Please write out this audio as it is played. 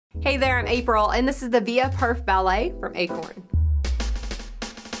Hey there, I'm April, and this is the Via Perf Ballet from Acorn.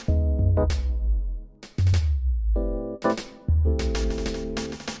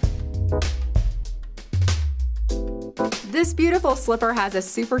 This beautiful slipper has a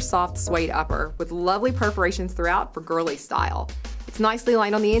super soft suede upper with lovely perforations throughout for girly style. It's nicely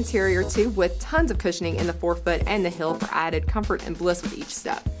lined on the interior too, with tons of cushioning in the forefoot and the heel for added comfort and bliss with each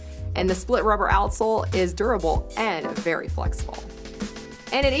step. And the split rubber outsole is durable and very flexible.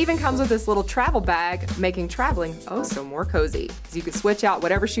 And it even comes with this little travel bag, making traveling oh so more cozy, as you can switch out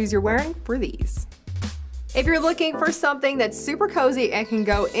whatever shoes you're wearing for these. If you're looking for something that's super cozy and can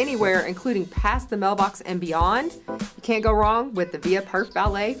go anywhere, including past the mailbox and beyond, you can't go wrong with the Via Perf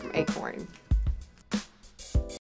Ballet from Acorn.